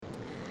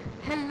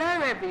Hello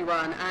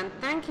everyone, and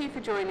thank you for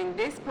joining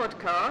this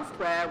podcast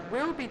where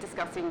we'll be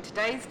discussing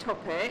today's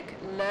topic,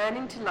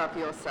 learning to love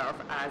yourself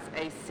as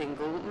a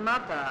single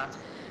mother.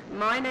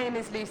 My name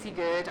is Lucy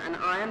Good and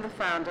I am the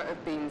founder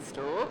of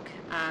Beanstalk,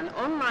 an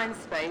online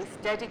space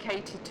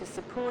dedicated to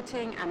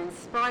supporting and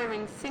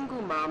inspiring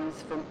single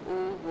mums from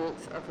all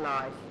walks of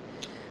life.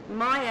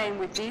 My aim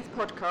with these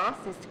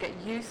podcasts is to get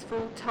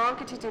useful,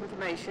 targeted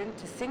information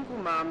to single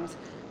mums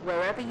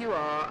wherever you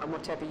are and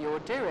whatever you're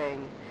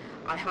doing.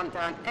 I hunt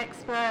down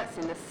experts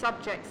in the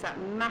subjects that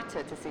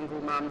matter to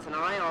single mums, and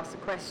I ask the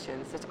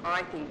questions that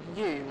I think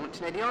you want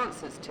to know the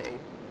answers to.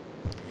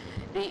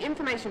 The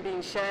information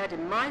being shared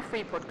in my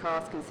free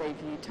podcast can save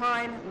you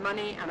time,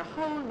 money and a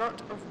whole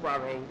lot of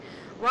worry.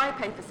 Why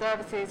pay for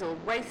services or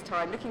waste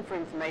time looking for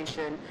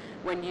information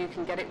when you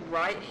can get it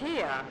right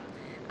here?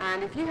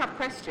 And if you have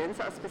questions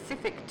that are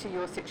specific to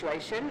your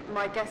situation,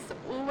 my guests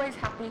are always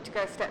happy to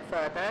go a step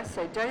further,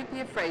 so don't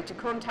be afraid to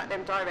contact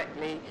them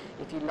directly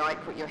if you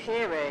like what you're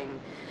hearing.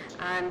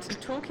 And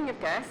talking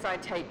of guests, I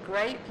take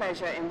great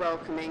pleasure in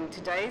welcoming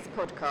today's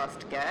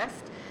podcast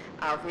guest,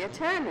 Alvia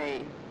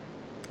Turney.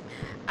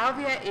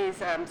 Alvia is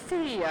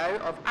CEO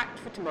of Act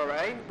for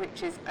Tomorrow,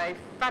 which is a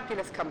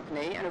fabulous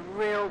company and a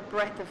real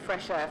breath of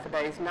fresh air for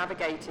those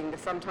navigating the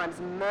sometimes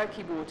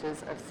murky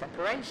waters of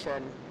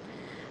separation.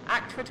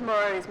 Act for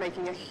Tomorrow is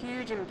making a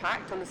huge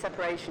impact on the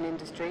separation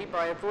industry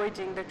by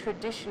avoiding the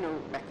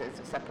traditional methods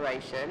of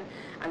separation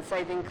and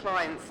saving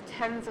clients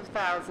tens of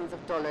thousands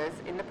of dollars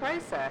in the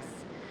process.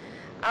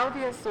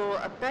 Alvia saw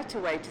a better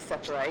way to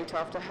separate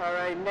after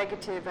her own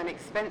negative and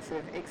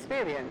expensive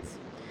experience.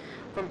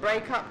 From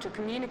breakup to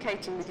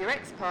communicating with your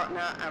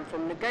ex-partner and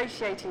from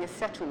negotiating a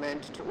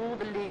settlement to all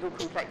the legal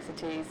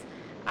complexities,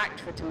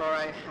 Act for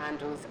Tomorrow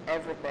handles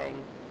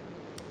everything.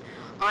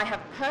 I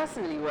have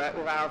personally worked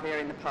with Alvia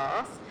in the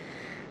past,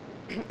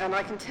 and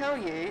I can tell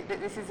you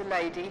that this is a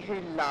lady who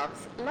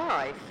loves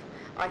life.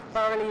 I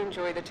thoroughly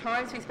enjoy the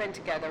times we spend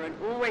together and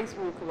always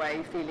walk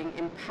away feeling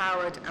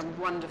empowered and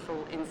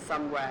wonderful in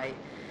some way.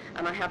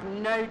 And I have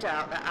no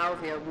doubt that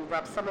Alvia will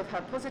rub some of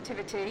her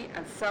positivity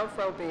and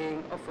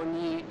self-well-being off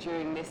on you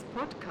during this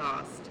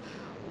podcast.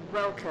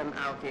 Welcome,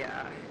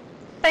 Alvia.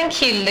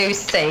 Thank you,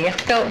 Lucy. I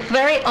feel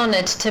very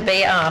honoured to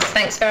be asked.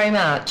 Thanks very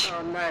much.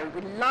 Oh no,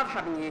 we love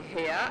having you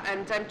here,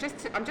 and I'm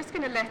just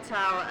going to let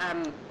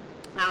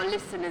our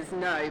listeners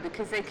know,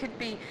 because they could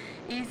be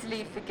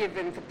easily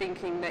forgiven for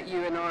thinking that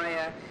you and I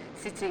are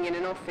sitting in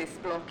an office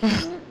block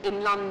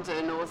in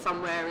London or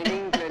somewhere in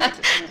England.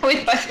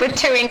 with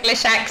two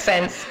English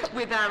accents.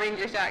 With our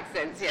English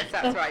accents, yes,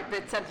 that's right.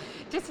 But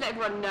just to let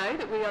everyone know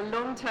that we are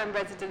long-term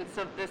residents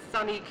of the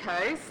sunny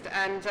coast,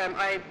 and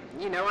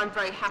I'm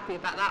very happy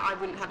about that. I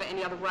wouldn't have it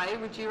any other way,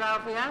 would you,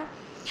 Alvia?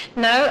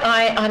 No,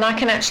 I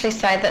can actually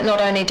say that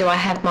not only do I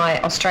have my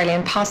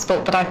Australian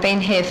passport, but I've been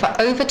here for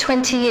over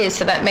 20 years,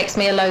 so that makes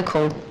me a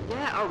local.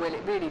 Yeah, oh well,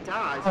 it really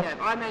does. Yeah,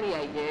 I'm only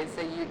 8 years,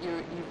 so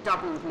you've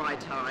doubled my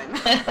time.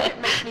 It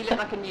makes me look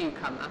like a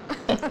newcomer.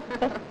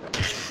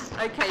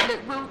 Okay,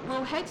 look,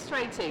 we'll head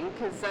straight in,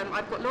 because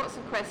I've got lots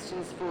of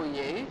questions for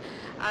you.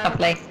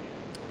 Lovely.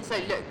 So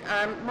look,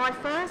 my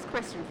first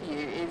question for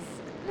you is,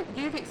 look,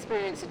 you've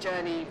experienced a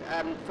journey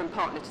from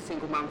partner to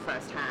single mum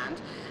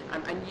firsthand,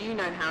 and you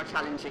know how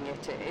challenging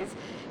it is,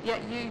 yet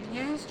you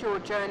used your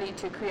journey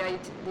to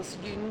create this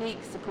unique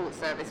support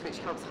service which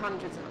helps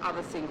hundreds of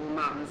other single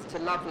mums to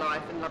love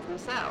life and love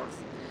themselves.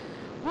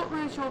 What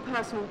was your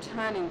personal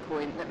turning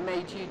point that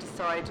made you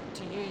decide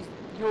to use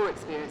your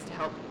experience to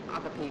help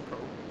other people?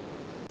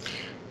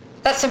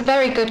 That's a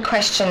very good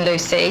question,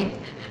 Lucy.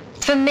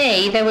 For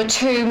me, there were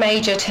two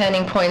major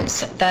turning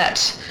points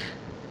that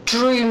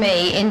drew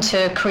me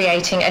into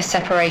creating a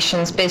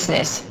separations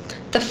business.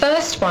 The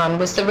first one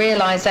was the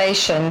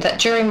realization that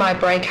during my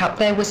breakup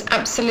there was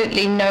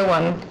absolutely no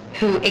one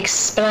who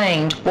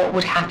explained what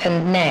would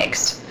happen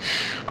next.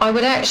 I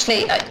would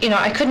actually,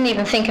 I couldn't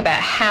even think about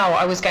how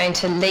I was going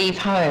to leave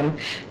home.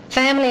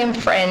 Family and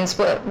friends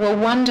were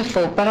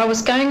wonderful, but I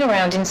was going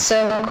around in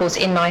circles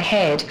in my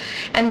head,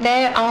 and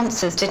their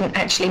answers didn't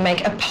actually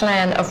make a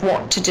plan of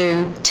what to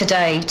do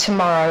today,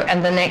 tomorrow,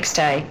 and the next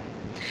day.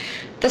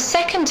 The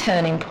second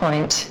turning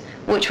point,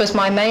 which was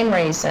my main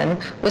reason,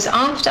 was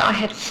after I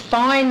had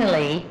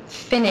finally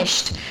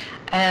finished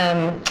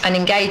and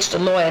engaged a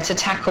lawyer to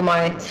tackle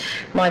my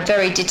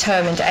very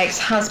determined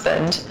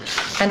ex-husband,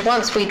 and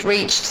once we'd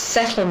reached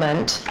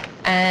settlement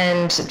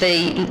and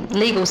the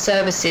legal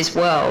services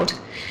world,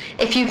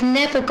 if you've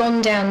never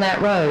gone down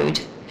that road,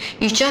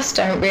 you just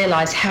don't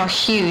realise how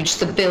huge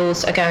the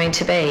bills are going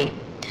to be.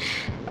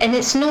 And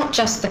it's not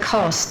just the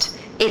cost.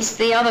 It's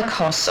the other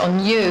costs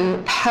on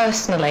you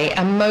personally,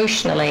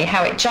 emotionally,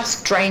 how it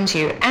just drains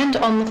you, and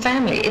on the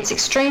family. It's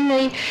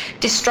extremely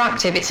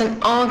destructive. It's an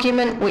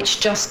argument which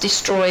just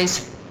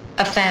destroys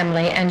a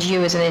family and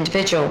you as an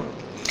individual.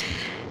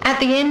 At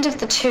the end of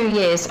the 2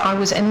 years, I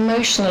was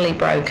emotionally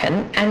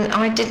broken, and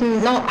I did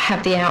not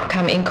have the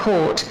outcome in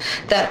court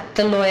that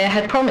the lawyer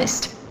had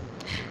promised.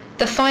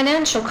 The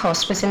financial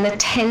cost was in the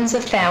tens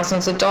of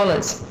thousands of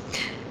dollars.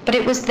 But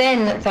it was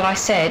then that I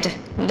said,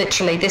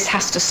 literally, this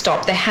has to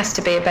stop. There has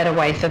to be a better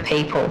way for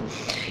people.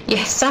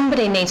 Yes,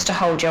 somebody needs to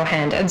hold your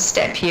hand and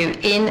step you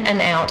in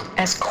and out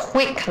as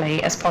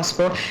quickly as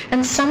possible,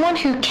 and someone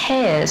who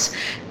cares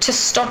to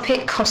stop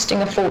it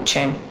costing a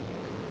fortune.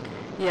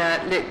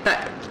 Yeah, look,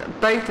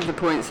 both of the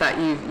points that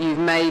you've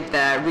made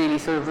there really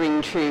sort of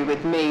ring true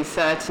with me,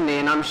 certainly,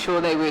 and I'm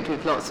sure they would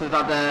with lots of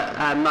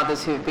other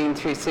mothers who have been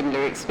through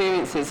similar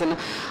experiences. And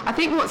I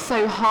think what's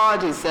so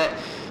hard is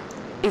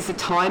the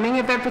timing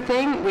of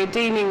everything. We're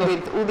dealing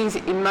with all these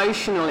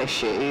emotional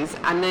issues,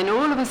 and then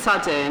all of a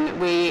sudden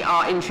we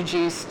are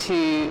introduced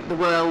to the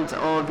world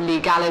of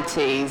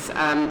legalities,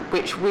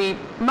 which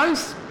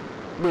most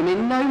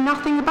women know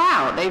nothing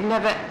about. They've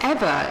never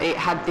ever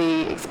had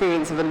the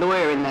experience of a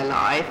lawyer in their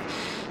life.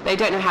 They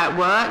don't know how it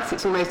works.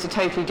 It's almost a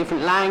totally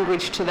different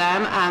language to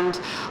them, and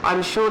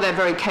I'm sure they're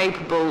very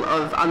capable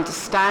of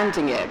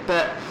understanding it,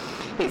 but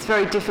it's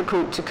very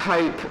difficult to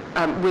cope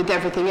with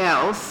everything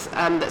else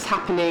that's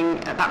happening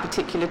at that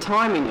particular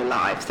time in your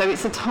life. So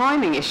it's a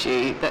timing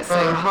issue that's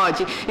so hard.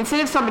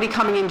 Instead of somebody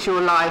coming into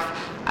your life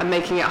and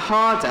making it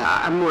harder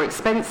and more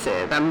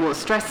expensive and more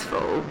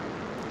stressful,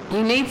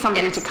 you need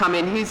somebody to come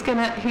in who's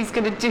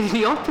gonna do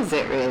the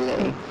opposite,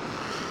 really.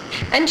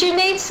 And you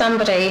need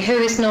somebody who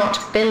is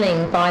not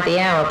billing by the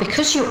hour,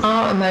 because you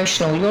are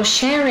emotional. You're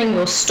sharing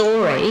your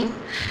story,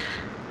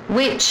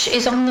 which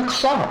is on the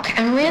clock,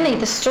 and really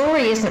the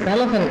story isn't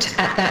relevant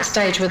at that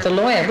stage with the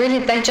lawyer. Really,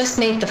 they just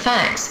need the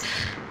facts.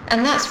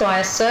 And that's why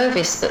a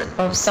service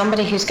of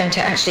somebody who's going to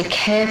actually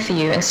care for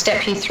you and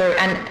step you through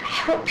and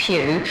help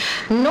you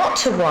not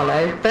to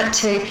wallow, but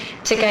to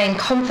gain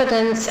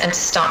confidence and to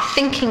start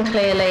thinking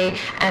clearly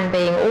and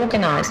being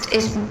organised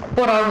is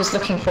what I was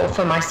looking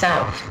for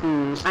myself.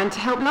 And to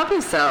help love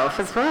yourself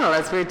as well,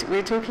 as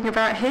we're talking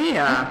about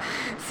here.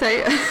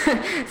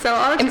 So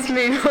I'll just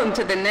move on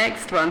to the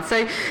next one.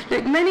 So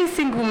look, many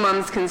single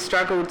mums can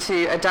struggle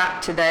to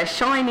adapt to their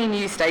shiny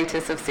new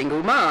status of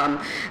single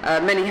mum.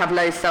 Many have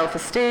low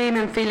self-esteem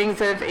and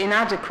feelings of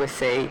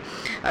inadequacy.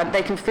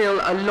 They can feel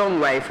a long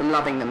way from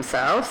loving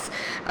themselves.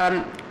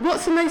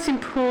 What's the most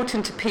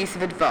important piece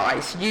of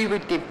advice you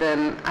would give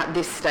them at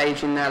this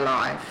stage in their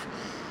life?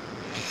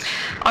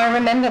 I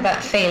remember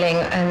that feeling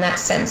and that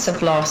sense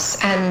of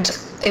loss, and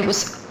it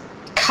was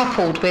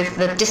coupled with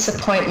the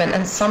disappointment,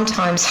 and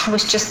sometimes I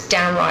was just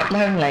downright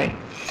lonely.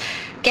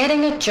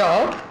 Getting a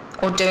job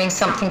or doing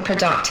something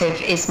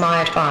productive is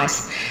my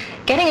advice.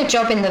 Getting a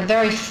job in the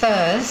very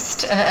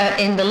first,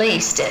 in the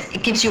least,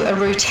 it gives you a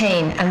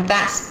routine, and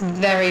that's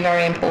very,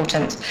 very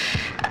important.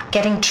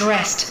 Getting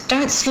dressed,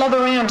 don't slob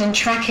around in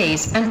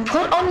trackies, and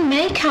put on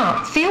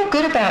makeup. Feel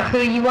good about who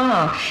you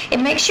are. It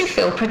makes you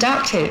feel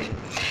productive.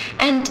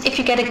 And if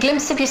you get a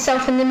glimpse of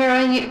yourself in the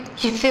mirror,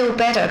 you feel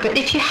better. But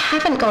if you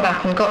haven't got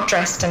up and got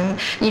dressed and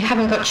you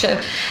haven't got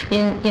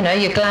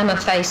your glamour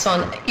face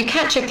on, you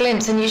catch a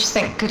glimpse and you just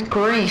think, good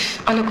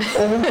grief, I look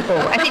awful.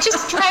 And it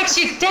just drags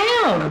you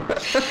down.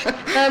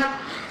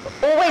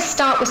 Always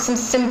start with some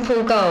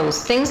simple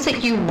goals, things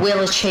that you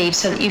will achieve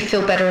so that you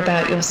feel better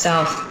about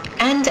yourself.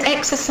 And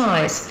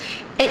exercise.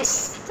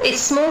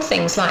 It's small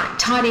things like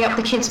tidy up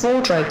the kids'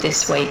 wardrobe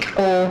this week,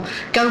 or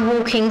go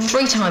walking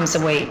 3 times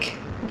a week.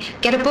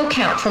 Get a book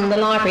out from the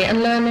library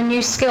and learn a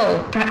new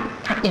skill.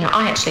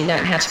 I actually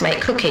learned how to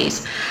make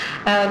cookies.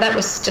 That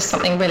was just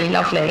something really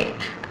lovely.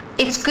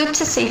 It's good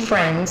to see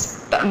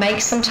friends, but make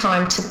some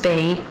time to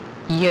be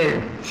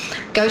you.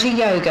 Go to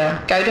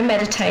yoga, go to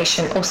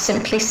meditation, or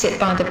simply sit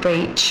by the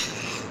beach.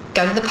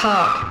 Go to the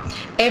park.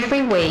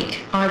 Every week,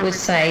 I would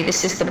say,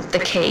 this is the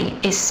key,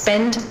 is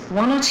spend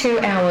 1 or 2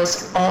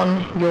 hours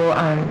on your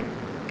own.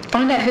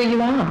 Find out who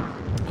you are.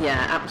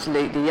 Yeah,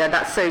 absolutely. Yeah,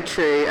 that's so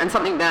true. And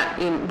something that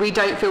we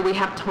don't feel we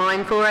have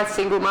time for as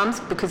single mums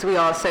because we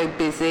are so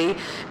busy.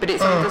 But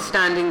it's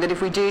understanding that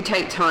if we do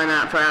take time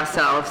out for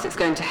ourselves, it's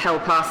going to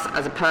help us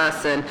as a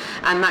person,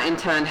 and that in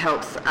turn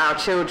helps our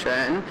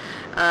children.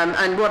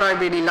 And what I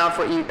really love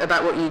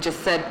about what you just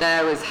said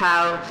there was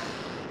how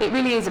it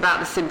really is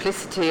about the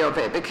simplicity of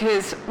it,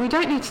 because we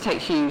don't need to take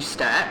huge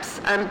steps.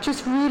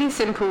 Just really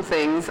simple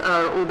things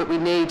are all that we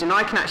need, and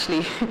I can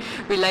actually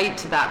relate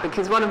to that,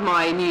 because one of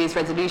my New Year's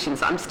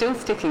resolutions that I'm still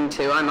sticking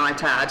to, I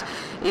might add,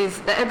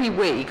 is that every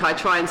week I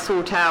try and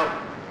sort out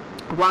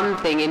one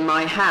thing in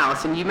my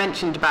house. And you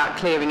mentioned about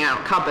clearing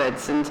out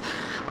cupboards, and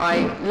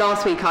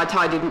last week I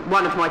tidied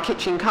one of my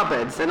kitchen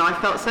cupboards, and I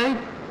felt so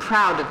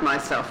proud of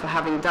myself for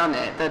having done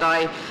it that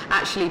I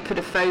actually put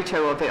a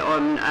photo of it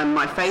on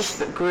my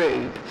Facebook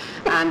group,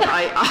 and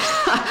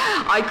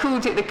I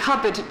called it the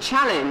Cupboard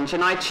Challenge,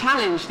 and I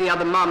challenged the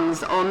other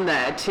mums on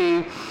there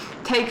to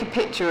take a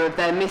picture of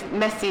their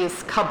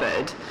messiest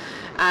cupboard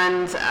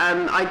and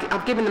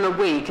I've given them a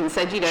week and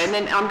said, and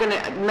then I'm going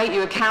to make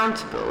you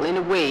accountable in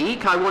a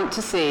week. I want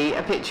to see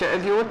a picture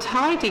of your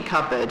tidy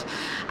cupboard.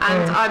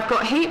 And I've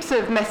got heaps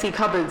of messy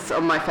cupboards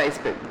on my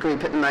Facebook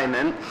group at the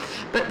moment.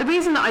 But the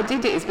reason that I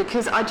did it is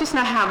because I just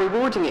know how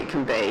rewarding it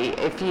can be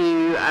if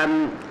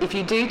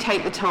you do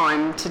take the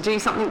time to do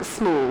something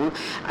small.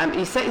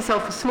 You set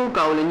yourself a small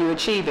goal and you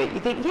achieve it. You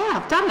think,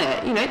 yeah, I've done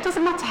it. It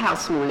doesn't matter how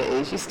small it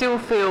is. You still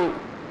feel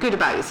good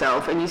about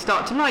yourself and you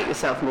start to like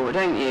yourself more,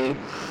 don't you?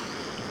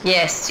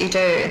 Yes, you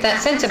do.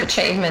 That sense of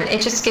achievement,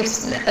 it just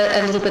gives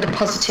a little bit of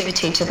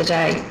positivity to the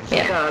day.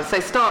 Yeah. It does. So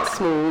start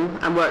small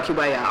and work your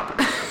way up.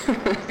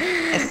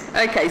 Yes.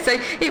 Okay, so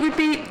it would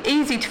be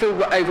easy to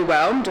feel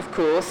overwhelmed, of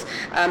course,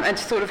 and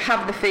to sort of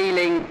have the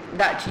feeling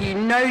that you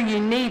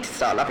need to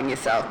start loving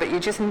yourself, but you're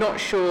just not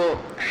sure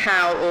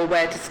how or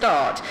where to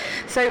start.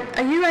 So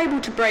are you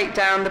able to break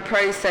down the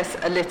process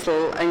a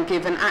little and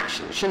give an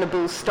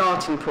actionable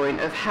starting point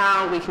of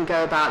how we can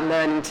go about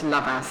learning to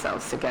love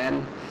ourselves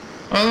again?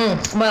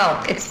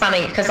 Well, it's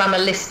funny because I'm a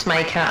list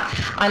maker.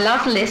 I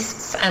love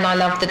lists and I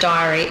love the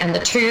diary, and the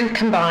two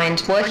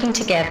combined, working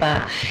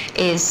together,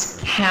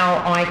 is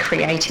how I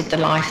created the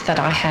life that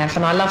I have.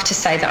 And I love to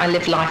say that I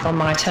live life on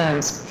my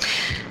terms.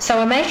 So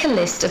I make a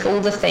list of all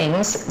the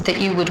things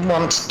that you would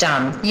want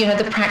done.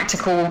 The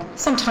practical,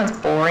 sometimes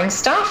boring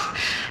stuff,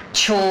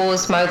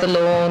 chores, mow the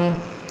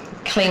lawn,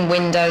 clean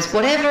windows,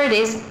 whatever it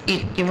is,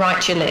 you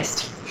write your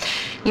list.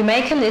 You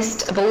make a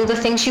list of all the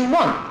things you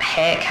want: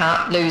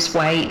 haircut, lose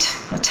weight,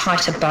 a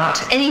tighter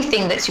butt,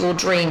 anything that's your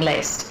dream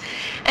list.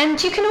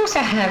 And you can also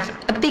have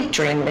a big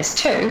dream list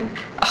too,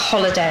 a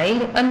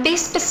holiday, and be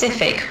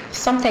specific.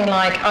 Something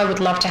like, I would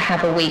love to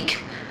have a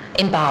week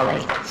in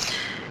Bali.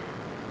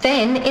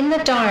 Then in the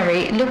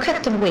diary, look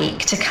at the week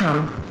to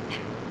come.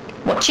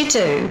 What you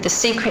do, the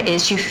secret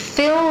is you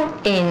fill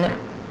in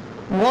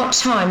what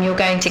time you're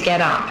going to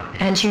get up,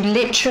 and you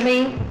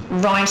literally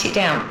write it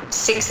down.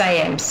 6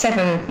 a.m,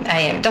 7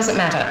 a.m, doesn't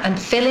matter, and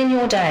fill in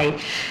your day.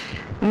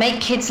 Make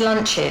kids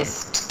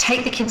lunches,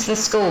 take the kids to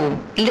school,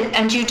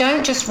 and you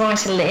don't just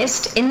write a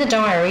list. In the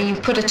diary, you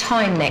put a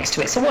time next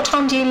to it. So what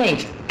time do you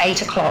leave?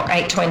 8 o'clock,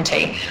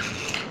 8:20.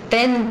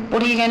 Then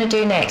what are you going to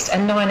do next?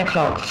 At 9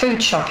 o'clock,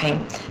 food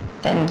shopping.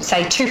 Then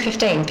say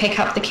 2:15, pick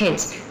up the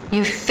kids.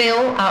 You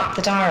fill up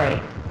the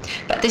diary.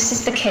 But this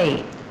is the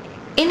key.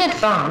 In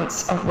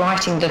advance of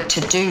writing the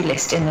to-do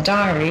list in the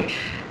diary,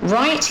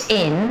 write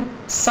in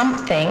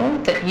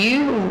something that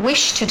you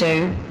wish to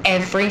do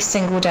every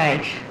single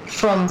day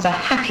from the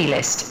happy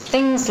list.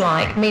 Things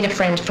like meet a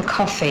friend for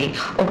coffee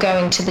or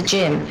going to the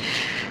gym.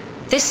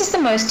 This is the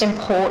most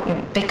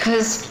important,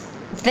 because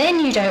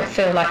then you don't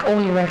feel like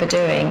all you're ever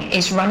doing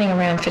is running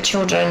around for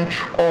children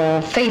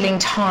or feeling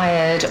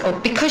tired, or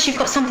because you've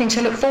got something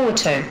to look forward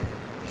to.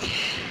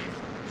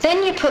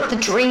 Then you put the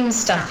dream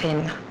stuff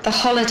in, the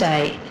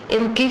holiday.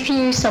 It'll give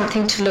you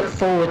something to look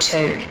forward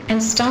to,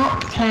 and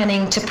start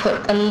planning to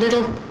put a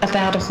little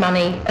amount of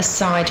money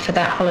aside for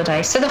that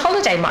holiday. So the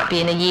holiday might be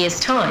in a year's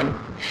time.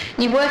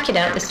 You work it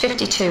out, there's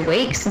 52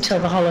 weeks until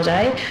the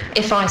holiday.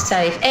 If I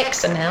save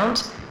X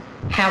amount,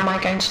 how am I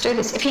going to do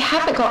this? If you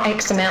haven't got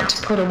X amount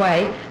to put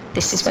away,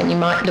 this is when you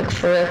might look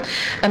for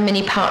a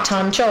mini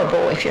part-time job,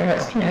 or if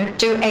you're,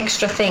 do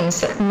extra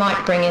things that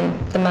might bring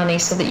in the money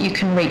so that you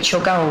can reach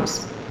your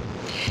goals.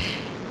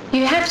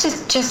 You have to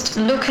just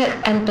look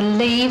at and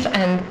believe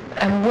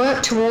and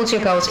work towards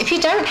your goals. If you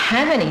don't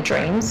have any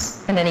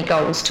dreams and any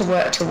goals to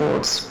work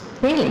towards,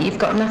 really, you've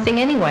got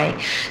nothing anyway.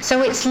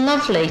 So it's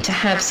lovely to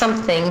have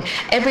something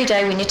every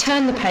day when you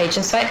turn the page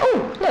and say,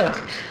 oh,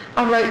 look,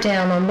 I wrote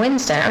down on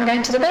Wednesday I'm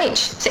going to the beach.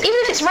 So even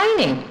if it's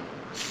raining,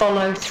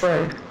 follow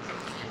through.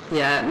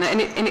 Yeah,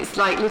 and it's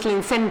like little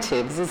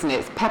incentives, isn't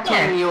it? It's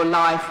peppering your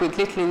life with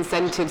little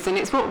incentives, and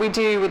it's what we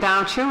do with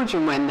our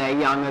children when they're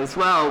young as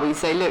well. We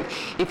say, look,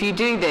 if you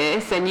do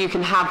this, then you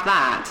can have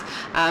that.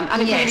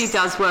 And it really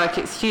does work.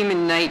 It's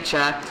human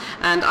nature.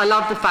 And I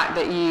love the fact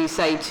that you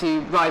say to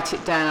write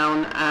it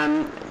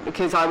down,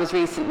 because I was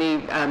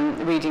recently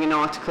reading an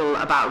article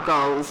about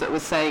goals that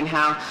was saying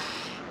how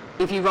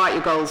if you write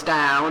your goals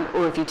down,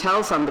 or if you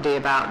tell somebody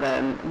about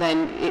them,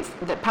 then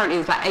apparently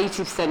it's about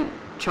 80%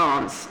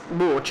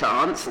 more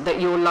chance that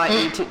you're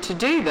likely to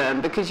do them,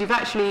 because you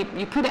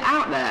put it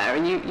out there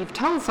and you've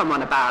told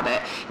someone about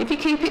it. If you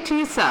keep it to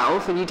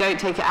yourself and you don't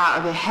take it out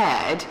of your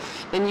head,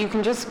 then you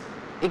can just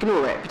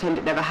ignore it, pretend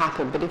it never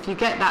happened. But if you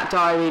get that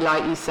diary,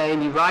 like you say,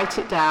 and you write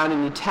it down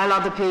and you tell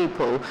other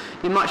people,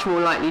 you're much more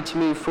likely to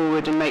move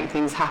forward and make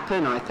things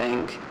happen, I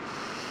think.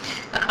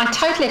 I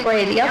totally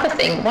agree. The other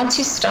thing, once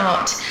you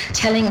start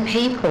telling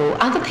people,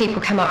 other people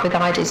come up with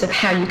ideas of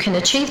how you can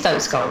achieve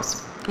those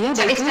goals. Yeah,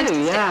 they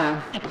do,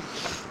 yeah.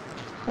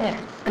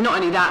 And not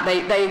only that,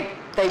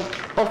 they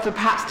offer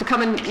perhaps to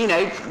come and,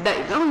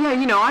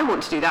 I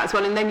want to do that as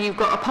well, and then you've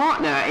got a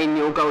partner in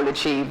your goal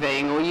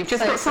achieving, or you've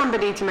just got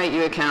somebody to make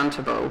you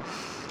accountable.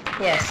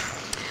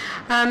 Yes.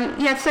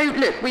 So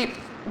look,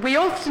 we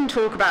often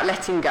talk about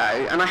letting go,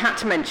 and I had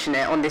to mention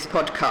it on this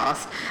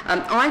podcast.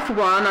 I, for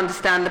one,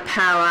 understand the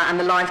power and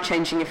the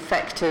life-changing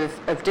effect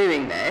of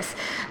doing this,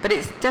 but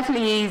it's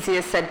definitely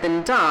easier said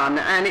than done,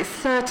 and it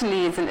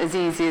certainly isn't as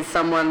easy as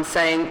someone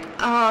saying,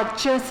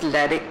 just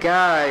let it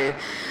go.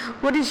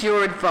 What is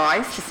your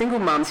advice to single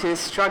mums who are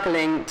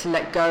struggling to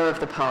let go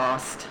of the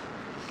past?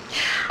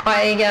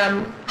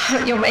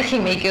 You're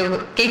making me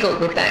giggle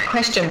with that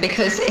question,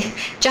 because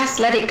just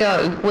let it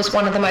go was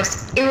one of the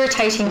most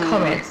irritating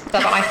comments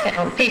that I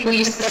found people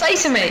used to say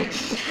to me.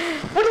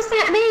 What does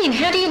that mean?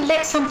 How do you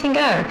let something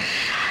go?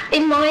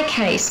 In my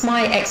case,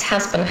 my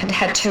ex-husband had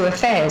had 2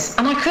 affairs,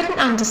 and I couldn't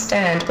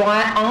understand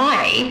why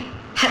I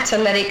had to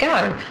let it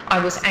go.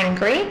 I was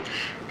angry,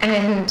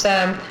 and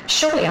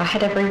surely I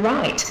had every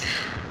right.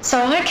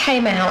 So I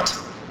came out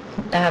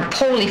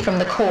poorly from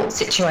the court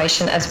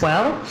situation as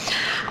well.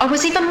 I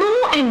was even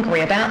more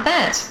angry about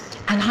that,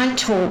 and I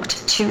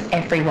talked to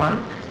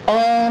everyone,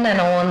 on and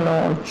on and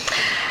on.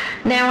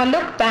 Now I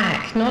look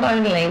back, not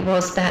only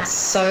was that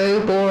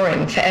so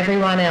boring for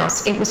everyone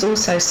else, it was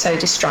also so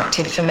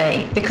destructive for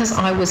me, because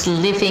I was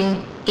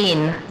living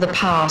in the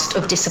past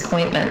of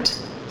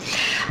disappointment.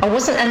 I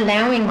wasn't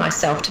allowing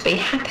myself to be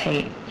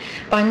happy.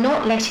 By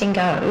not letting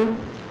go,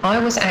 I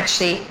was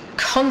actually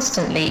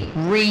constantly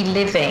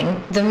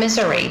reliving the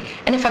misery.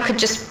 And if I could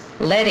just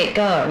let it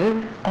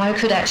go, I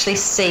could actually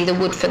see the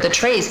wood for the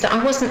trees, that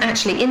I wasn't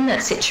actually in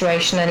that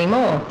situation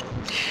anymore.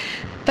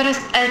 But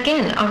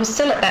again, I was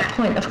still at that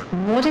point of,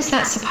 what is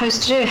that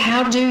supposed to do?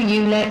 How do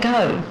you let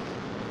go?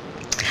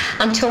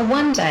 Until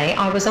one day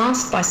I was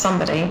asked by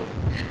somebody,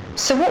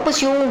 so what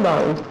was your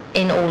role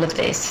in all of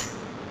this?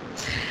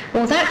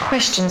 Well, that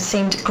question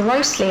seemed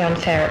grossly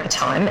unfair at the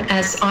time,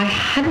 as I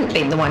hadn't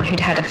been the one who'd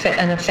had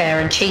an affair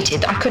and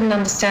cheated. I couldn't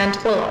understand,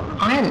 well,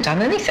 I hadn't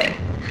done anything.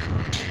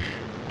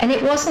 And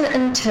it wasn't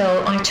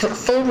until I took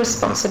full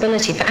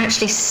responsibility for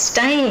actually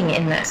staying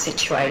in that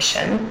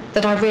situation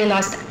that I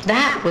realised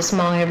that was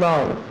my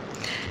role.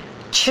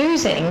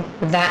 Choosing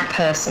that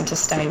person to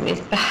stay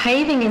with,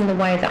 behaving in the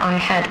way that I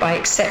had by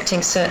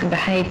accepting certain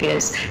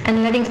behaviours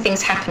and letting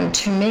things happen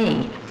to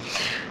me.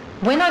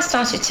 When I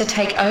started to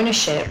take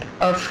ownership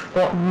of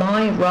what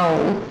my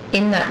role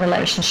in that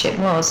relationship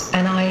was,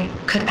 and I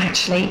could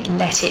actually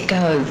let it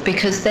go,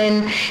 because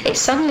then it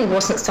suddenly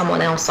wasn't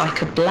someone else I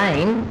could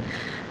blame.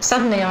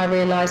 Suddenly I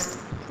realised,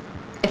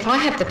 if I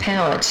have the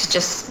power to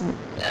just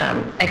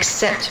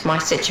accept my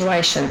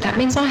situation, that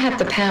means I have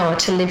the power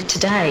to live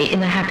today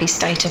in a happy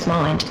state of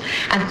mind.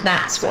 And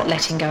that's what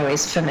letting go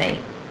is for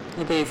me.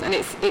 It is, and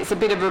it's a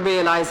bit of a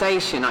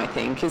realisation, I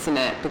think, isn't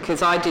it?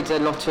 Because I did a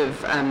lot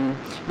of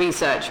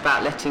research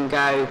about letting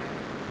go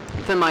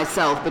for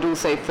myself, but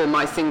also for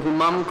my single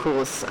mum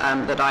course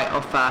that I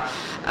offer,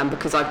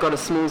 because I've got a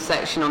small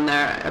section on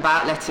there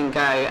about letting go,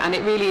 and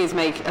it really is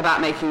about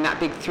making that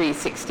big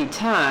 360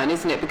 turn,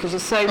 isn't it? Because you're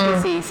so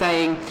busy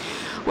saying,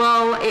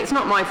 well, it's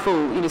not my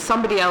fault,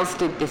 somebody else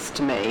did this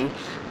to me,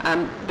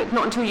 but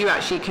not until you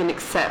actually can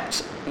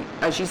accept,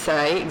 as you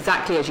say,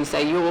 exactly as you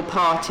say, your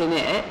part in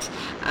it,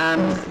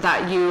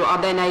 that you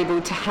are then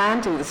able to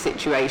handle the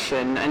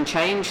situation and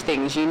change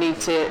things. You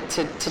need to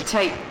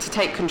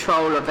take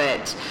control of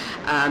it,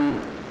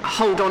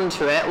 hold on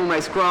to it,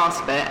 almost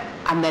grasp it,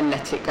 and then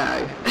let it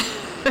go.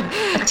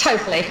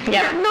 Totally,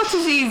 yeah. Not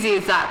as easy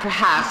as that,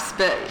 perhaps,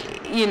 but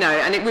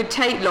and it would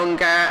take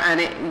longer,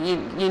 and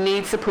you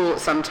need support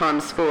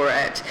sometimes for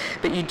it,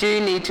 but you do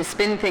need to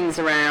spin things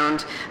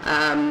around,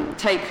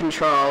 take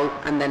control,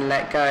 and then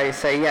let go.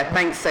 So yeah,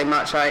 thanks so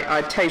much.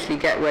 I totally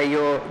get where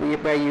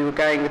you were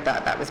going with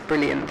that. That was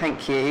brilliant.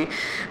 Thank you.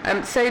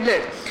 So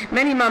look,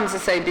 many mums are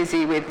so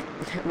busy with,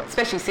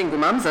 especially single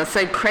mums, are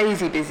so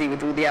crazy busy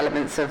with all the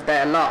elements of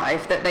their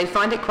life that they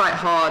find it quite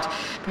hard,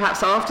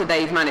 perhaps after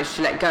they've managed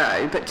to let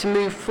go, but to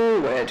move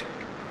forward.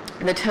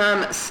 The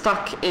term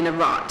stuck in a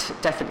rut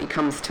definitely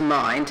comes to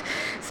mind.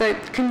 So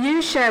can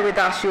you share with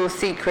us your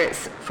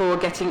secrets for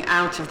getting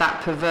out of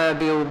that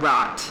proverbial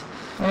rut?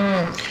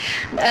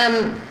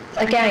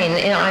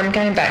 Again, I'm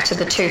going back to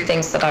the 2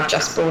 things that I've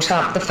just brought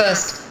up. The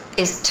first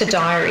is to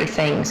diary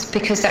things,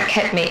 because that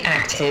kept me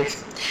active.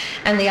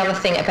 And the other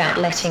thing about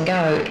letting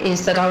go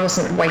is that I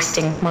wasn't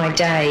wasting my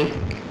day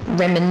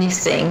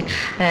reminiscing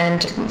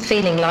and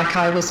feeling like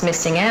I was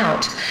missing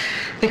out.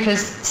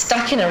 Because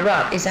stuck in a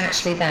rut is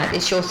actually that.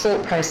 It's your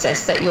thought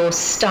process that you're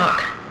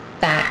stuck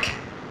back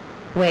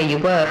where you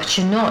were, but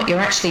you're not. You're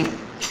actually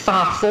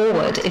far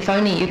forward. If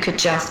only you could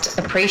just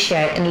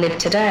appreciate and live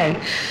today.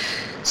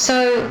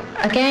 So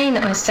again,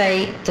 I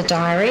say the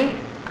diary.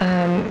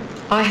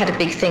 I had a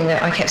big thing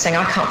that I kept saying,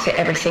 I can't fit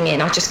everything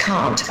in. I just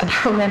can't. And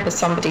I remember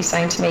somebody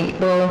saying to me,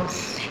 well,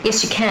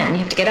 yes, you can. You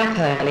have to get up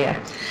earlier.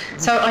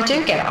 So I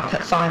do get up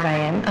at 5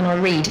 a.m. and I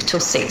read till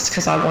 6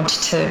 because I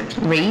wanted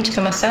to read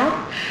for myself.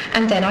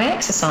 And then I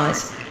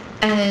exercise.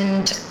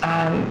 And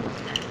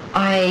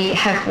I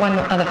have one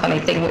other funny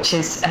thing, which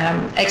is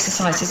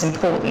exercise is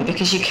important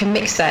because you can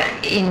mix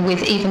that in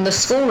with even the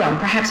school run.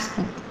 Perhaps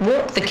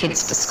walk the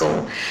kids to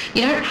school.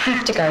 You don't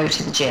have to go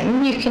to the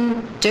gym. You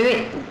can do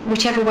it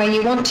whichever way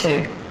you want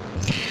to.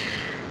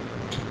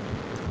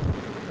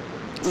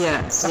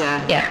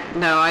 Yeah.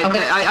 No,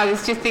 I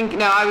was just thinking.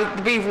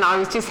 The reason I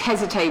was just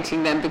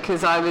hesitating then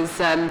because I was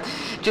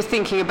just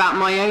thinking about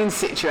my own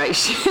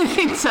situation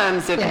in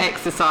terms of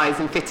exercise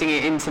and fitting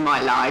it into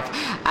my life.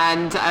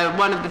 And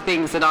one of the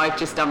things that I've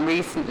just done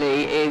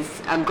recently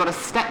is got a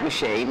step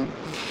machine.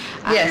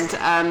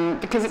 And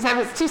because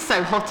it's just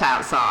so hot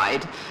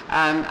outside,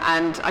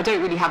 and I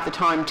don't really have the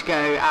time to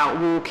go out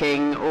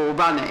walking or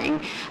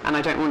running, and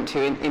I don't want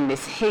to in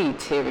this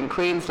heat here in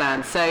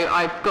Queensland. So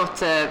I've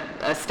got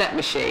a step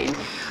machine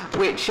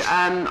which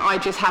I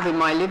just have in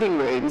my living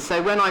room. So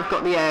when I've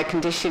got the air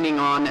conditioning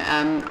on,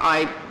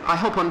 I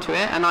hop onto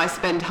it and I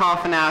spend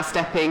half an hour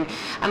stepping,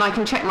 and I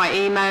can check my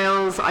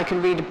emails, I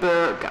can read a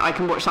book, I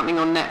can watch something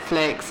on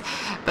Netflix,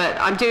 but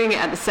I'm doing it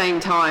at the same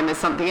time as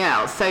something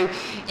else. So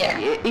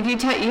if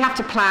you have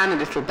to plan a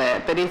little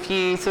bit, but if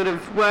you sort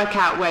of work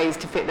out ways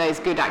to fit those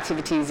good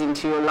activities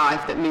into your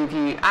life that move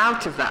you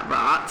out of that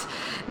rut,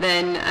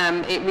 then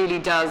it really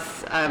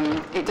does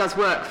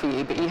work for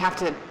you. But you have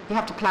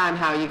to plan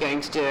how you're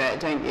going to do it,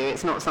 don't you?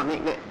 It's not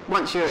something that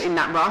once you're in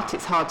that rut,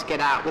 it's hard to get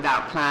out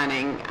without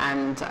planning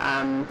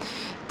and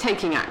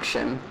taking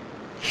action.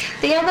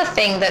 The other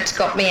thing that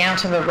got me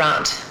out of a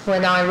rut,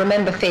 when I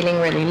remember feeling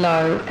really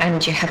low,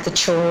 and you have the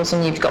chores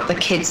and you've got the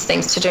kids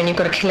things to do and you've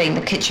got to clean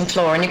the kitchen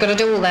floor and you've got to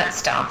do all that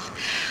stuff.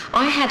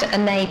 I had a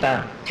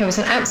neighbour who was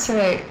an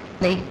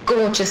absolutely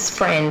gorgeous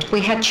friend.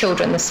 We had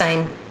children the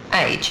same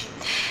age.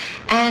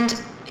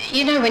 And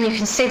you know, when you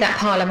can see that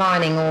pile of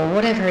ironing or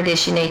whatever it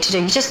is you need to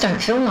do, you just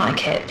don't feel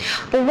like it.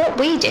 Well, what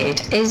we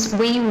did is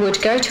we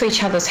would go to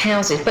each other's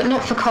houses, but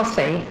not for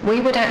coffee.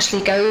 We would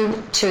actually go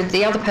to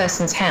the other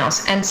person's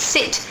house and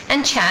sit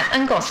and chat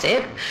and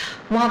gossip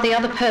while the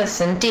other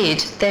person did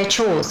their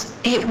chores.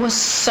 It was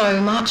so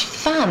much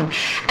fun,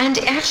 and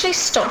it actually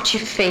stopped you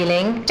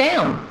feeling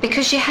down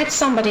because you had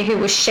somebody who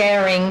was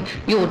sharing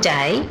your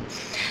day.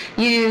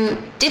 You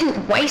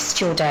didn't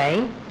waste your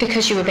day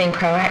because you were being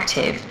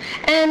proactive,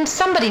 and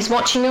somebody's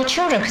watching your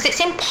children, because it's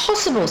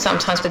impossible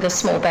sometimes with a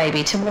small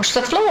baby to wash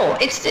the floor,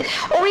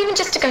 or even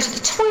just to go to the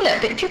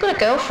toilet. But if you've got a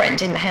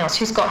girlfriend in the house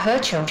who's got her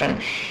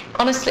children,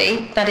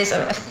 honestly, that is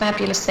a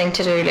fabulous thing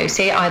to do,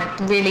 Lucy. I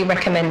really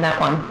recommend that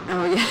one.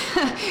 Oh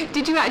yeah.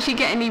 Did you actually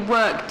get any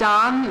work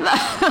done?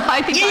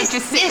 I think I'd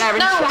just sit there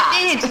and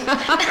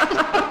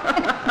chat.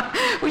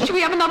 Well, should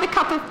we have another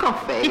cup of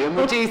coffee and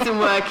we'll do some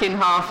work in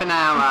half an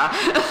hour?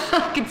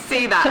 I could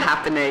see that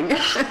happening.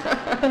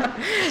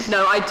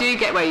 No, I do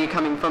get where you're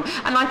coming from.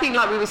 And I think,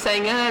 like we were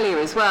saying earlier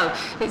as well,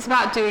 it's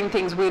about doing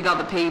things with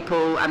other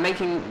people and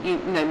making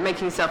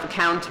yourself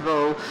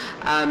accountable.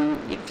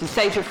 If you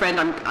say to a friend,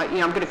 I'm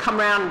going to come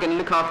around, I'm going to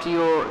look after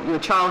your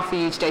child for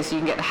you today so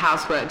you can get the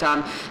housework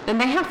done, then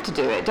they have to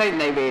do it, don't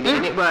they, really?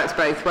 And it works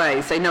both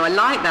ways. So no, I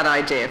like that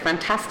idea.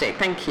 Fantastic.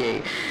 Thank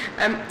you.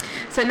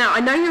 So now, I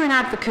know you're an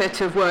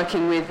advocate of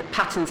working with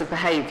patterns of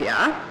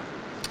behaviour.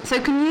 So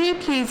can you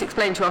please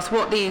explain to us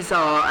what these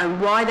are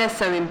and why they're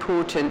so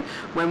important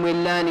when we're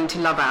learning to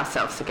love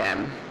ourselves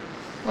again?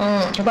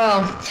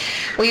 Well,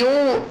 we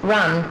all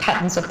run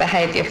patterns of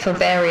behaviour for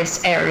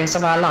various areas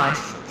of our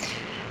life.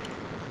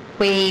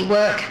 We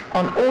work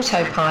on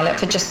autopilot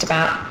for just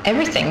about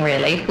everything,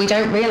 really. We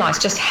don't realise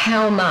just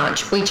how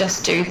much we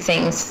just do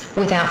things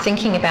without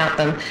thinking about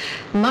them.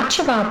 Much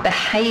of our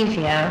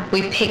behaviour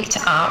we picked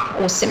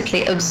up or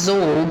simply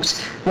absorbed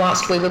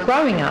whilst we were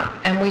growing up,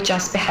 and we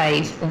just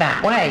behave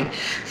that way.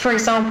 For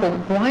example,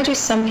 why do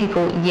some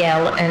people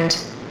yell and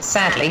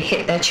sadly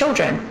hit their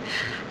children?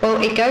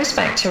 Well, it goes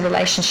back to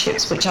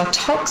relationships which are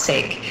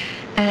toxic,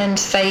 and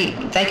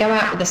they go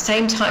out with the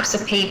same types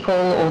of people,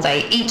 or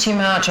they eat too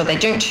much, or they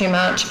drink too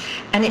much,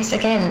 and it's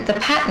again the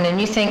pattern, and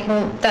you think,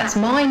 well, that's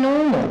my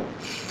normal.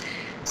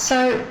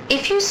 So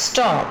if you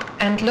stop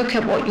and look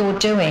at what you're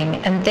doing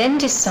and then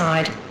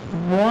decide,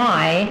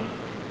 why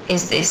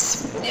is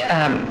this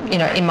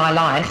in my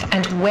life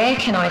and where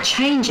can I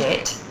change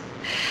it,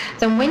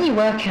 then when you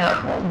work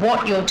out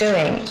what you're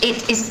doing,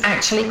 it is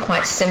actually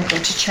quite simple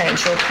to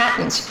change your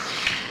patterns.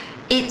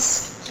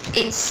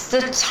 It's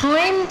the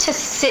time to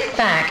sit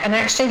back and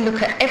actually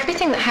look at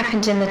everything that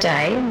happened in the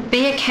day,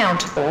 be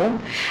accountable,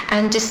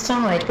 and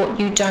decide what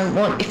you don't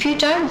want. If you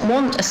don't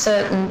want a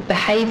certain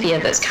behaviour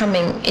that's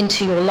coming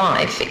into your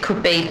life, it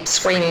could be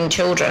screaming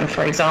children,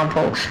 for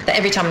example, that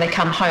every time they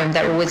come home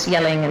they're always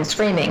yelling and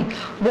screaming.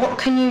 What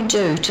can you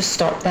do to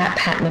stop that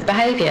pattern of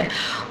behaviour?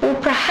 Or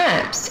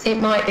perhaps it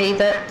might be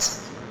that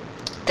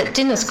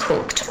dinner's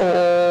cooked,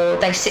 or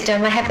they sit down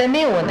and they have their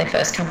meal when they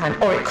first come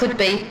home, or it could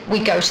be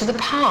we go to the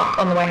park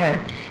on the way home.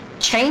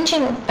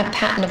 Changing a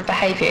pattern of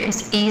behaviour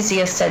is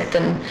easier said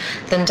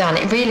than done.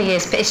 It really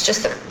is, but it's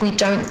just that we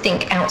don't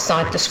think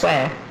outside the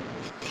square.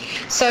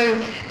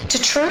 So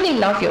to truly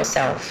love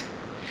yourself,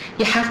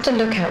 you have to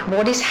look at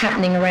what is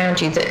happening around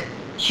you that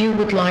you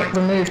would like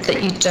removed,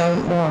 that you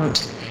don't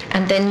want,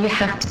 and then you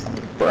have to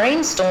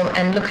brainstorm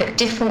and look at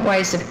different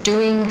ways of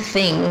doing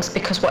things,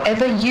 because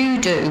whatever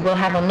you do will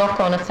have a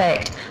knock-on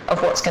effect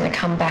of what's going to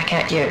come back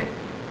at you.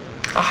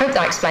 I hope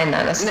that explained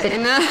that.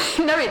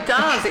 No, it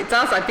does. It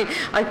does.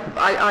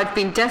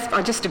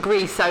 I just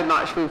agree so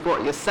much with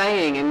what you're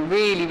saying, and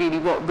really, really,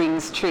 what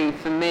rings true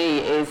for me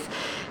is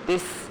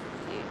this.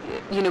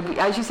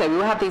 As you say, we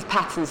all have these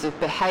patterns of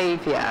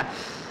behaviour,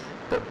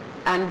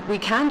 and we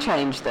can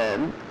change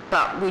them,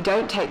 but we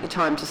don't take the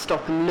time to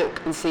stop and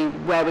look and see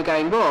where we're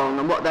going wrong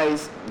and what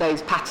those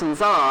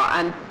patterns are.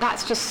 And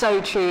that's just so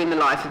true in the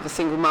life of a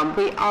single mum.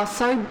 We are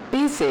so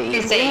busy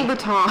all the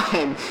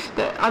time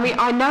that,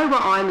 I know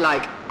what I'm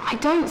like. I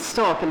don't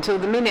stop until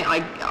the minute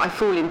I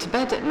fall into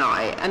bed at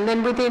night, and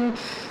then within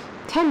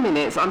 10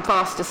 minutes I'm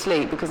fast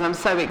asleep because I'm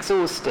so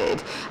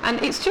exhausted.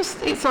 And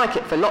it's like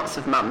it for lots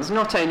of mums,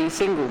 not only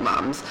single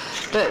mums.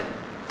 But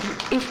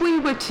if we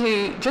were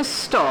to just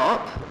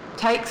stop,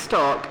 take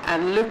stock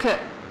and look at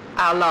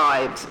our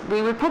lives,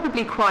 we would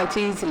probably quite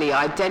easily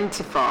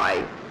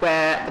identify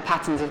where the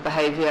patterns of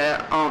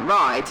behaviour aren't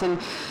right.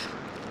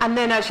 And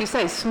then, as you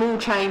say, small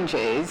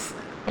changes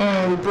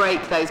will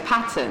break those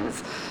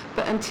patterns.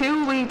 But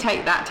until we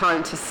take that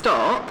time to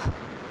stop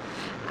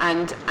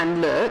and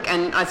look,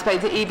 and I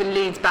suppose it even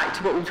leads back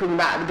to what we were talking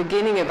about at the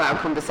beginning of our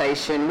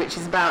conversation, which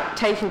is about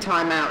taking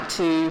time out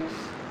to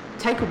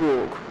take a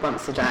walk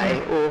once a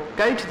day or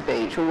go to the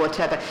beach or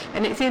whatever.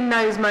 And it's in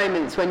those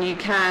moments when you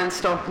can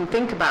stop and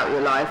think about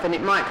your life, and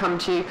it might come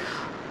to you,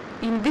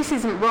 this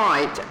isn't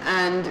right,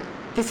 and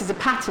this is a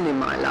pattern in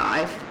my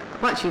life.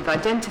 Once you've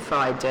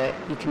identified it,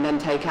 you can then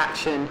take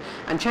action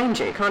and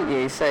change it, can't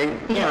you? So,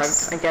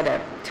 yes. I get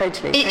it,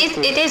 totally.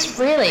 It is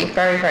really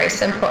very, very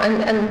simple,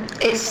 and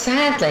it's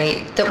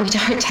sadly that we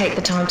don't take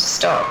the time to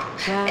stop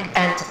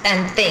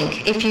and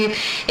think.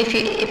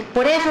 If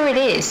whatever it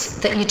is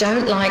that you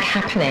don't like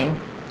happening,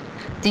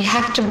 you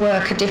have to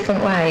work a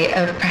different way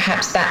of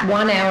perhaps that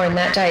 1 hour in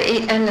that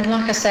day. And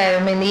like I say,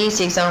 the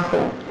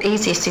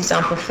easiest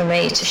example for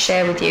me to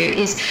share with you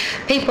is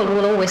people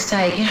will always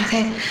say,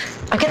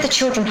 I get the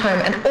children home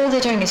and all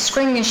they're doing is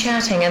screaming and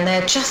shouting and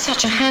they're just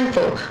such a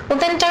handful. Well,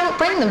 then don't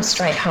bring them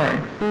straight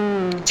home.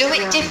 Do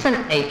it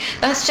differently.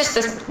 That's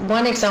just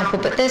one example,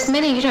 but there's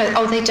many,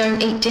 they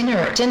don't eat dinner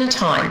at dinner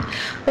time.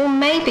 Well,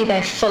 maybe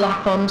they're full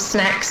up on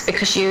snacks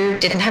because you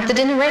didn't have the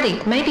dinner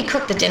ready. Maybe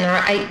cook the dinner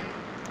at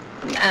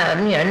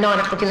 9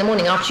 o'clock in the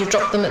morning after you've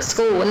dropped them at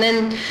school, and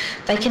then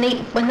they can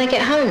eat when they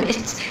get home.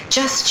 It's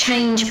just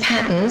change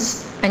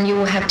patterns and you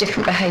will have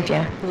different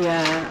behaviour.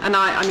 Yeah, and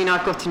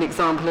I've got an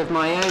example of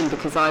my own,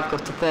 because I've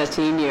got a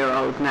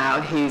 13-year-old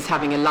now who's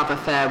having a love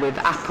affair with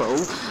Apple,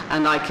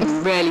 and I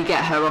can rarely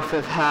get her off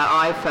of her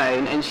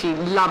iPhone, and she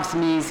loves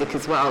music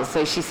as well.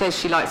 So she says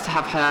she likes to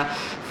have her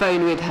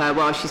phone with her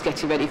while she's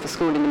getting ready for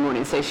school in the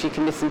morning so she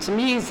can listen to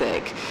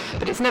music.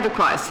 But it's never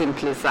quite as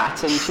simple as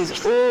that, and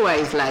she's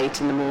always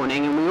late in the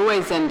morning, and we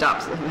always end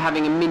up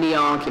having a mini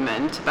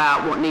argument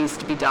about what needs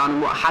to be done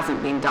and what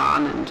hasn't been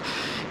done, and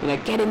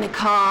get in the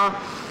car.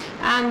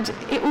 And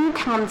it all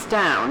comes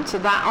down to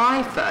that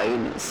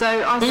iPhone. So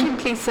I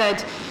simply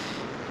said,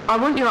 I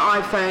want your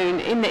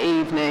iPhone in the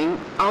evening,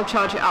 I'll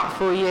charge it up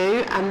for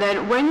you, and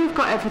then when you've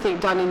got everything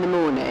done in the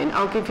morning,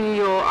 I'll give you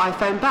your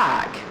iPhone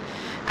back.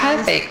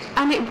 Perfect.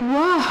 And it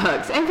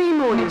works. Every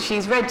morning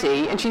she's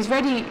ready, and she's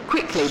ready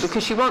quickly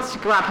because she wants to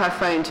grab her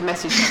phone to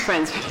message her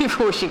friends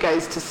before she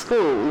goes to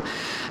school.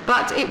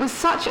 But it was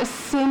such a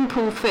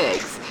simple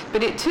fix,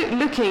 but it took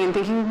looking and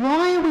thinking,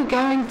 why are we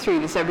going through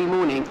this every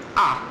morning?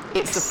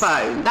 It's the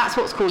phone. That's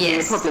what's causing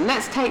the problem.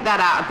 Let's take that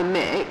out of the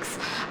mix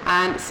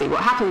and see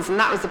what happens. And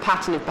that was the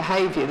pattern of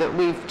behaviour that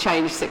we've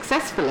changed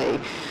successfully.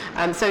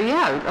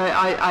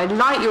 I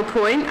like your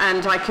point,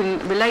 and I can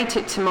relate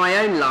it to my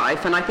own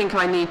life, and I think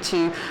I need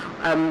to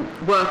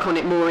work on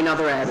it more in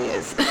other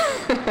areas.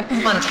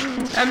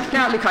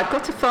 Now, look, I've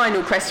got a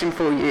final question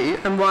for you,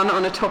 and one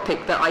on a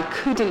topic that I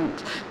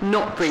couldn't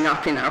not bring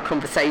up in our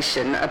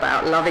conversation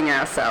about loving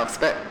ourselves,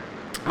 but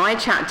I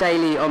chat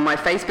daily on my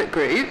Facebook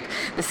group,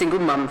 The Single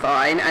Mum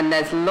Vine, and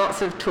there's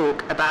lots of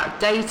talk about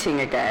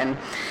dating again.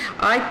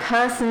 I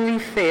personally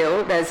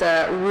feel there's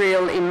a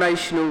real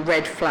emotional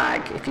red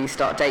flag if you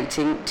start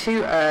dating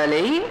too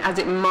early, as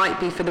it might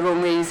be for the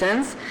wrong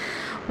reasons.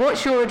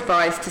 What's your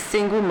advice to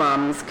single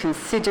mums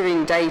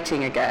considering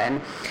dating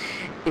again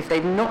if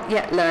they've not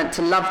yet learnt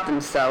to love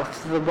themselves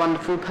as the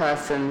wonderful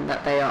person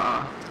that they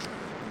are?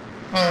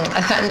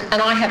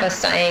 And I have a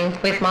saying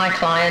with my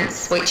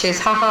clients, which is,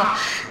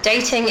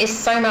 dating is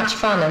so much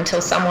fun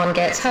until someone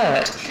gets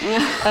hurt.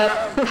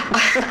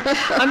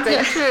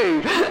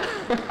 True.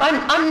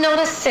 I'm not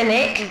a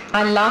cynic.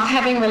 I love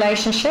having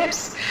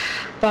relationships,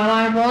 but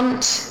I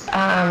want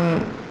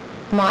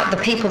the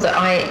people that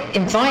I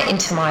invite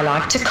into my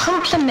life to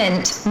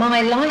complement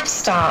my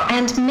lifestyle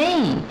and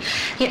me.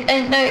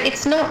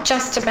 It's not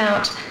just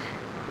about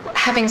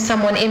having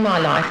someone in my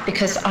life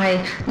because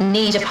I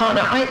need a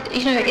partner.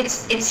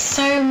 It's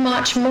so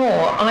much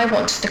more. I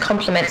want to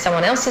complement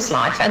someone else's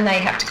life and they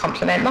have to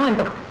complement mine.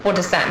 But what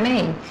does that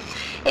mean?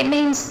 It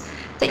means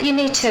that you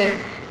need to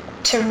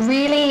to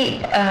really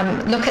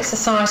look at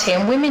society,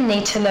 and women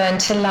need to learn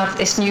to love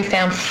this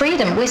newfound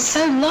freedom. We're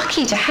so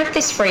lucky to have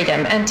this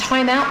freedom and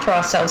time out for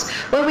ourselves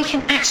where we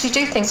can actually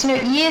do things.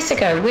 Years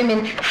ago,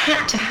 women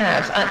had to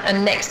have a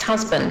next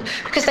husband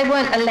because they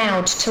weren't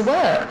allowed to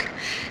work.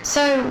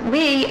 So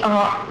we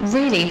are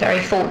really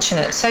very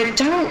fortunate. So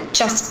don't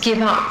just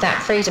give up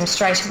that freedom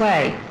straight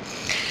away.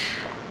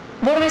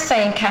 What I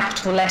say in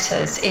capital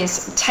letters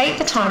is take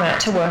the time out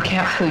to work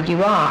out who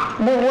you are.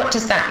 Well, what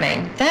does that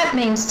mean? That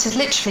means to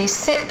literally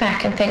sit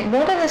back and think,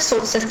 what are the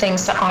sorts of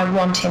things that I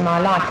want in my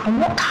life, and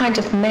what kind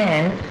of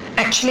man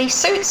actually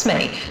suits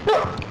me?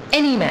 Not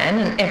any man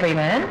and every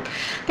man,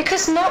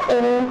 because not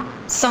all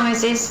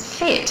sizes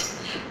fit.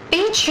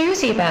 Be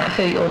choosy about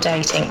who you're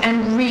dating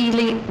and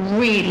really,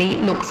 really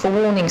look for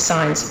warning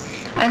signs.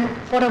 And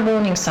what are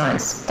warning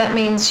signs? That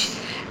means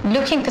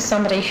looking for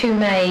somebody who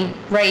may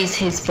raise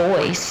his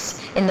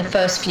voice in the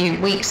first few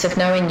weeks of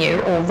knowing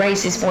you, or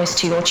raise his voice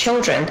to your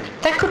children.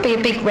 That could be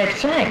a big red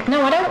flag.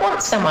 No, I don't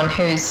want someone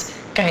who's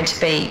going to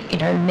be,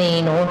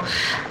 mean or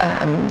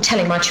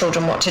telling my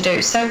children what to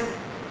do. So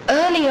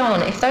early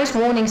on, if those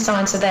warning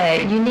signs are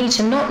there, you need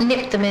to not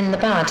nip them in the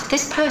bud.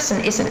 This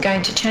person isn't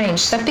going to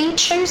change, so be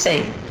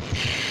choosy.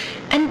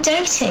 And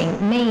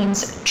dating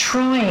means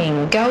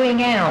trying,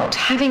 going out,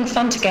 having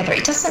fun together.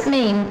 It doesn't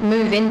mean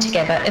move in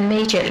together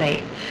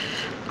immediately.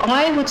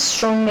 I would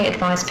strongly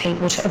advise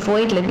people to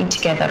avoid living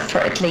together for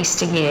at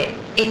least a year.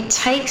 It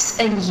takes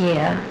a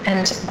year,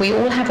 and we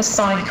all have a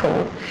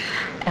cycle,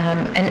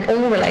 and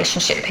all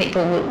relationship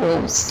people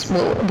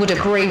would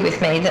agree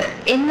with me that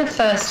in the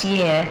first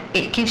year,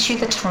 it gives you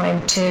the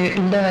time to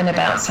learn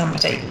about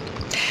somebody.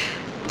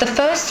 The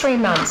first 3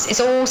 months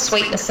is all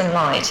sweetness and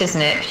light,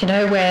 isn't it?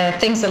 Where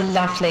things are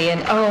lovely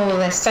and,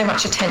 there's so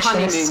much attention.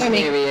 Honeymoon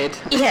period.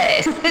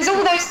 Yes, there's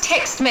all those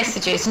text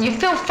messages and you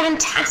feel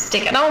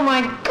fantastic and, oh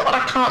my God,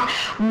 I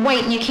can't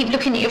wait. And you keep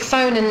looking at your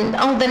phone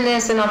and, then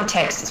there's another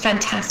text. It's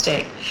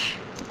fantastic.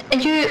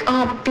 And you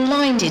are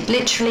blinded,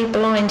 literally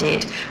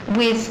blinded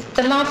with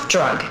the love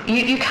drug.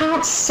 You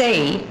can't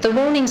see the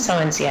warning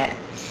signs yet.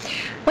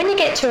 When you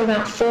get to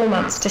about 4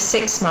 months to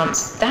 6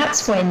 months,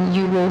 that's when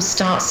you will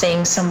start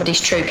seeing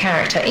somebody's true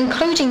character,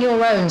 including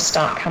your own,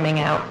 start coming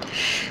out.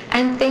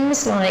 And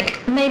things like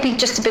maybe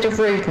just a bit of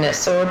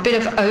rudeness or a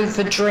bit of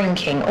over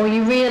drinking, or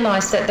you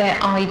realise that their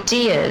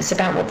ideas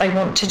about what they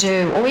want to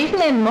do, or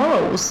even their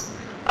morals,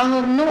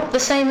 are not the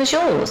same as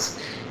yours.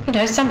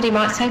 Somebody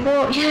might say,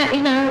 well, yeah,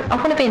 I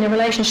want to be in a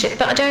relationship,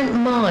 but I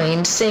don't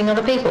mind seeing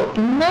other people.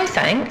 No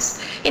thanks.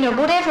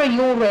 Whatever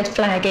your red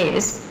flag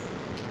is.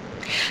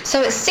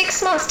 So at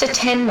 6 months to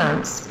 10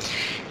 months,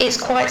 it's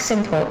quite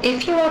simple.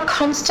 If you are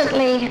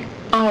constantly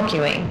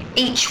arguing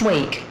each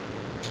week,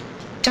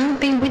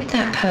 don't be with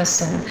that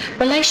person.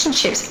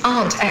 Relationships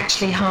aren't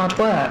actually hard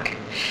work.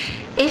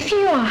 If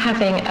you are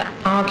having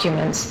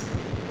arguments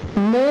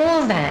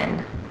more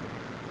than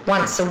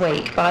once a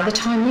week, by the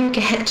time you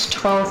get to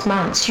 12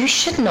 months, you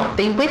should not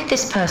be with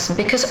this person,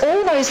 because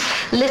all those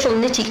little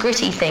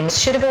nitty-gritty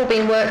things should have all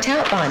been worked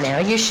out by now.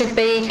 You should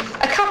be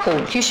a couple.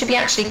 You should be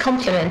actually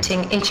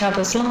complementing each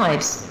other's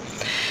lives.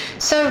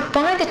 So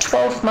by the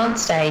 12-month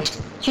stage,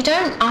 you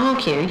don't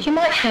argue. You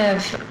might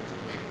have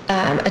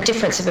a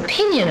difference of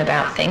opinion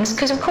about things,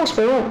 because of course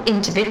we're all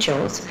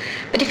individuals.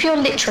 But if you're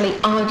literally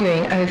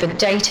arguing over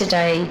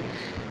day-to-day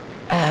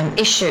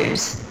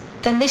issues,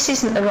 then this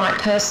isn't the right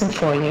person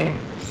for you.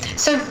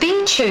 So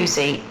be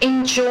choosy,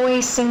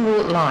 enjoy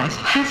single life,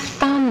 have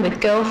fun with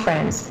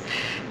girlfriends.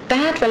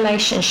 Bad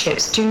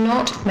relationships do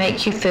not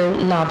make you feel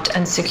loved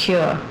and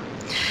secure.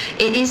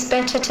 It is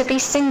better to be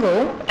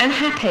single and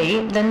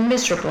happy than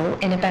miserable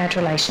in a bad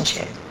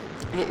relationship.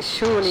 It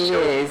surely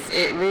is.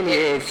 It really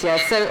is. Yeah.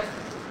 So,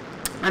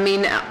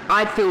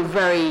 I feel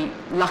very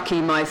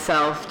lucky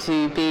myself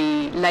to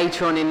be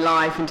later on in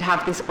life and to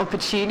have this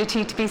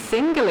opportunity to be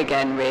single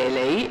again,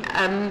 really.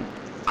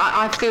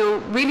 I feel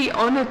really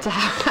honoured to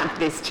have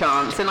this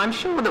chance, and I'm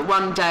sure that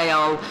one day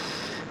I'll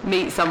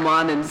meet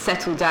someone and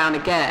settle down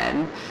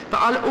again, but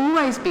I'll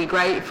always be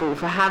grateful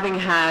for having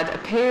had a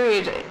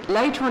period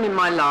later on in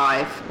my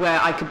life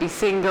where I could be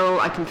single,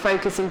 I can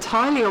focus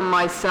entirely on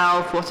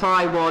myself, what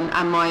I want,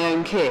 and my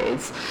own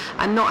kids,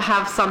 and not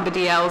have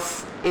somebody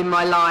else in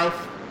my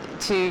life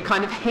to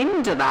kind of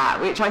hinder that,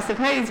 which I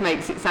suppose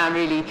makes it sound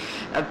really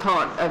a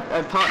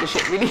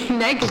partnership really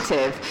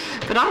negative.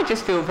 But I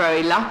just feel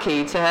very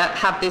lucky to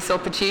have this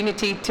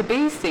opportunity to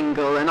be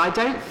single, and I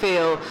don't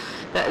feel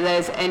that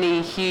there's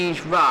any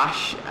huge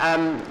rush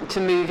to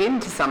move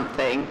into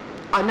something.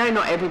 I know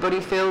not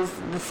everybody feels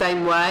the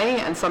same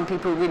way, and some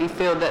people really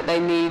feel that they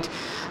need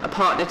a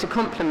partner to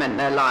complement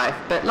their life.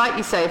 But like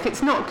you say, if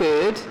it's not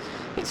good,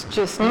 it's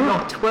just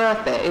not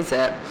worth it, is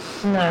it?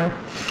 No.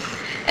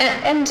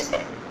 And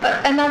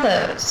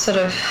another sort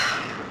of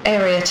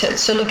area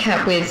to look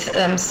at with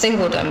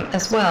singledom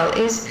as well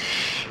is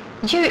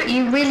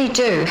you really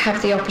do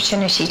have the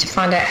opportunity to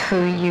find out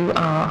who you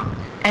are,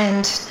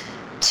 and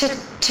to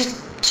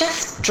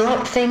just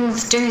drop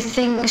things, do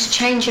things,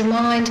 change your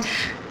mind,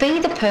 be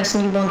the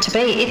person you want to be.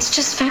 It's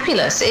just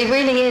fabulous. It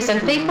really is.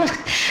 And people,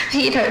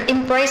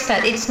 embrace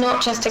that. It's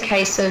not just a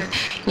case of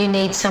you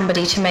need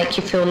somebody to make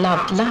you feel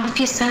loved. Love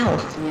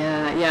yourself.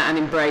 Yeah, and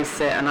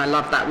embrace it. And I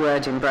love that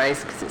word,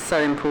 embrace, because it's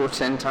so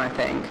important, I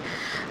think.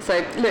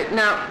 So look,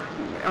 now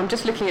I'm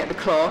just looking at the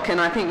clock, and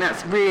I think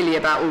that's really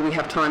about all we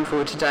have time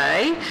for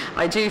today.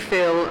 I do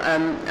feel,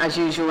 as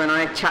usual, when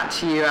I chat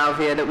to you,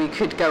 Alvia, that we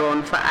could go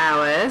on for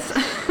hours.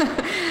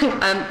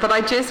 But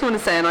I just want to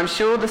say, and I'm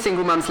sure the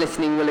single mums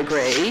listening will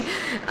agree,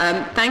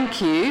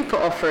 thank you for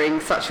offering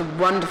such a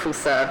wonderful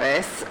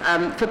service,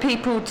 for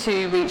people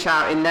to reach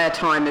out in their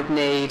time of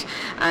need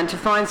and to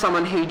find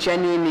someone who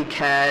genuinely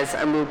cares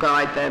and will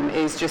guide them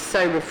is just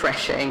so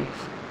refreshing.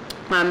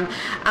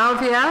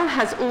 Alvia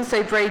has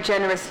also very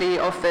generously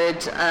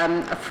offered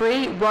a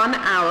free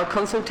 1-hour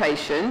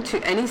consultation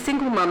to any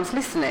single mums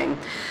listening.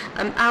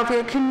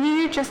 Alvia, can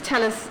you just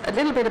tell us a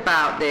little bit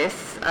about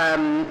this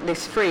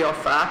free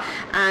offer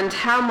and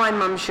how my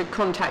mum should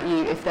contact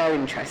you if they're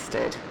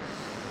interested?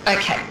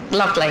 Okay,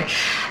 lovely.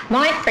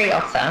 My free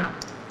offer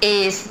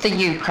is the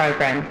You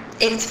program.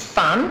 It's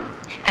fun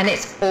and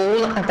it's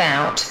all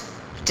about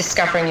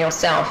discovering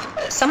yourself.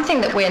 Something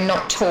that we're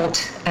not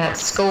taught at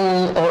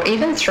school or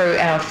even through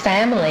our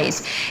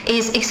families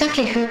is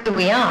exactly who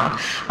we are.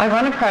 I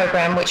run a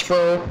program which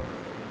will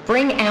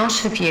bring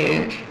out of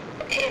you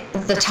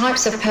the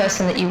types of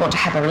person that you want to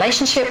have a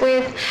relationship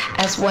with,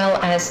 as well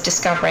as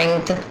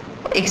discovering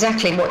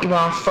exactly what you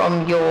are,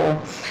 from your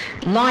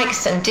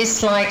likes and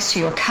dislikes to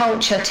your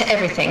culture to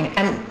everything.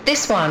 And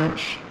this one,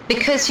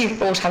 because you've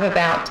brought up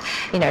about,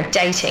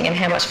 dating and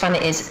how much fun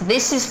it is,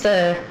 this is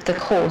the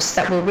course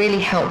that will really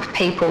help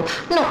people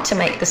not to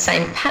make the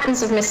same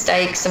patterns of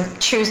mistakes and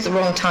choose the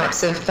wrong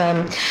types of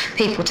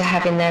people to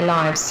have in their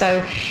lives.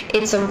 So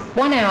it's a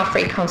 1-hour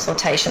free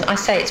consultation. I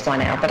say it's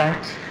 1 hour, but I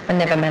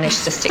never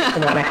managed to stick to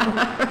 1 hour.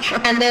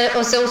 And there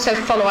is also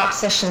follow-up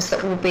sessions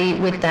that will be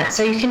with that.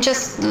 So you can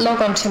just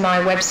log on to my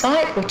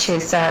website, which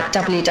is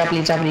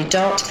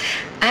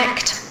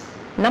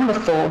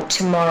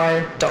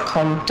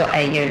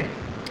www.act4tomorrow.com.au.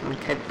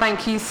 Okay,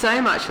 thank you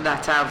so much for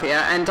that,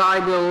 Alvia. And I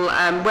will,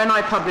 when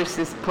I publish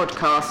this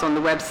podcast on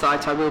the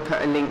website, I will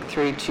put a link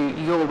through to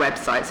your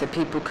website so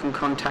people can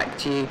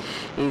contact you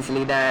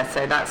easily there.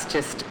 So that's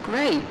just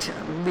great.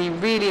 We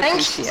really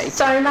appreciate it. Thanks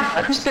so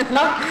much.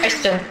 Love the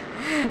question.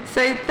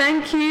 So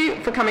thank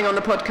you for coming on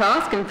the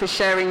podcast and for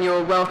sharing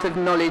your wealth of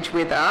knowledge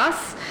with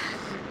us.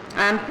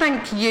 And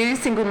thank you,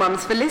 single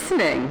mums, for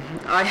listening.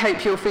 I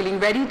hope you're feeling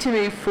ready to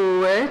move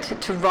forward,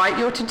 to write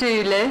your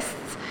to-do lists,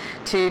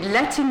 to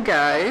letting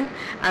go,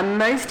 and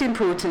most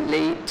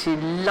importantly, to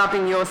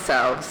loving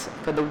yourselves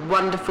for the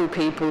wonderful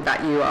people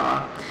that you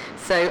are.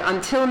 So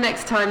until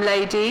next time,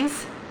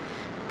 ladies,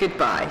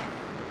 goodbye.